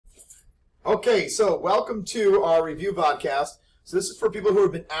Okay, so welcome to our review podcast. So this is for people who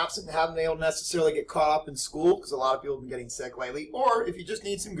have been absent and haven't been able to necessarily get caught up in school, because a lot of people have been getting sick lately, or if you just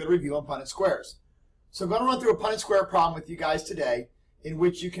need some good review on Punnett Squares. So I'm going to run through a Punnett Square problem with you guys today, in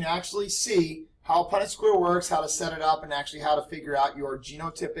which you can actually see how Punnett Square works, how to set it up, and actually how to figure out your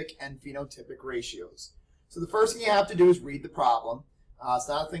genotypic and phenotypic ratios. So the first thing you have to do is read the problem. It's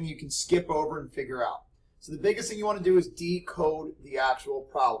not a thing you can skip over and figure out. So the biggest thing you want to do is decode the actual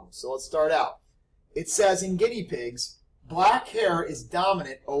problem. So let's start out. It says in guinea pigs, black hair is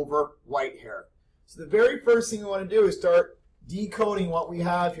dominant over white hair. So the very first thing you want to do is start decoding what we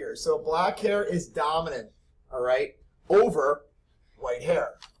have here. So black hair is dominant, all right, over white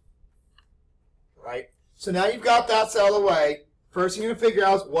hair, right? So now you've got that out of the way. First thing you're going to figure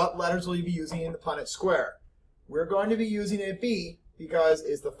out is what letters will you be using in the Punnett Square. We're going to be using a B because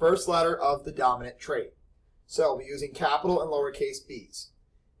it's the first letter of the dominant trait. So we're using capital and lowercase b's.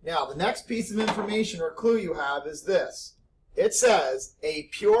 Now, the next piece of information or clue you have is this. It says a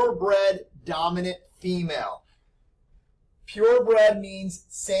purebred dominant female. Purebred means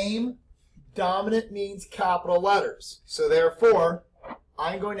same, dominant means capital letters. So therefore,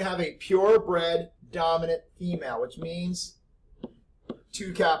 I'm going to have a purebred dominant female, which means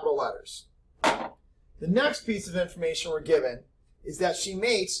 2 capital letters. The next piece of information we're given is that she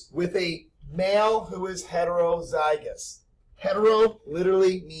mates with a male who is heterozygous. Hetero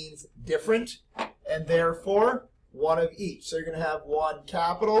literally means different, and therefore one of each. So you're going to have one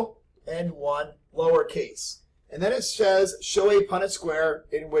capital and one lowercase. And then it says, show a Punnett Square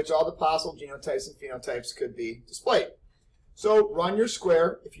in which all the possible genotypes and phenotypes could be displayed. So run your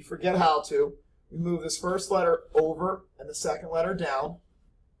square. If you forget how to, we move this first letter over and the second letter down.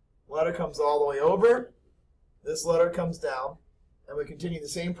 Letter comes all the way over. This letter comes down. And we continue the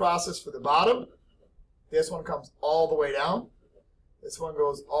same process for the bottom. This one comes all the way down. This one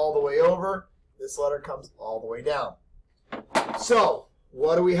goes all the way over. This letter comes all the way down. So,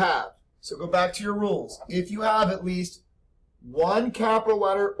 what do we have? So go back to your rules. If you have at least one capital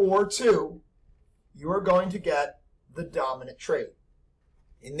letter or 2, you are going to get the dominant trait.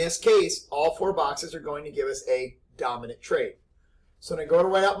 In this case, all 4 boxes are going to give us a dominant trait. So when I go to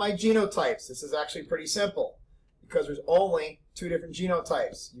write out my genotypes, this is actually pretty simple, because there's only 2 different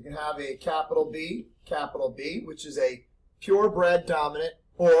genotypes. You can have a capital B, which is a purebred dominant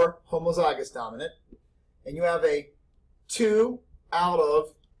or homozygous dominant. And you have a 2 out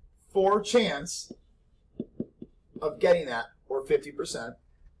of 4 chance of getting that, or 50%.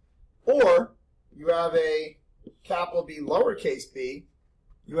 Or you have a capital B, lowercase b,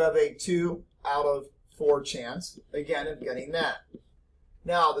 you have a 2 out of 4 chance, again, of getting that.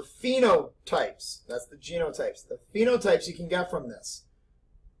 Now, the phenotypes, that's the genotypes. The phenotypes you can get from this.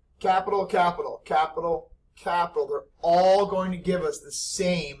 Capital, capital, capital, capital. They're all going to give us the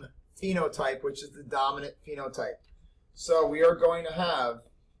same phenotype, which is the dominant phenotype. So we are going to have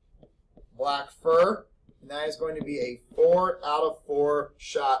black fur, and that is going to be a 4 out of 4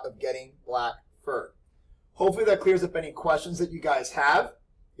 shot of getting black fur. Hopefully that clears up any questions that you guys have.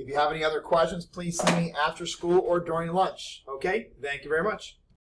 If you have any other questions, please see me after school or during lunch. Okay? Thank you very much.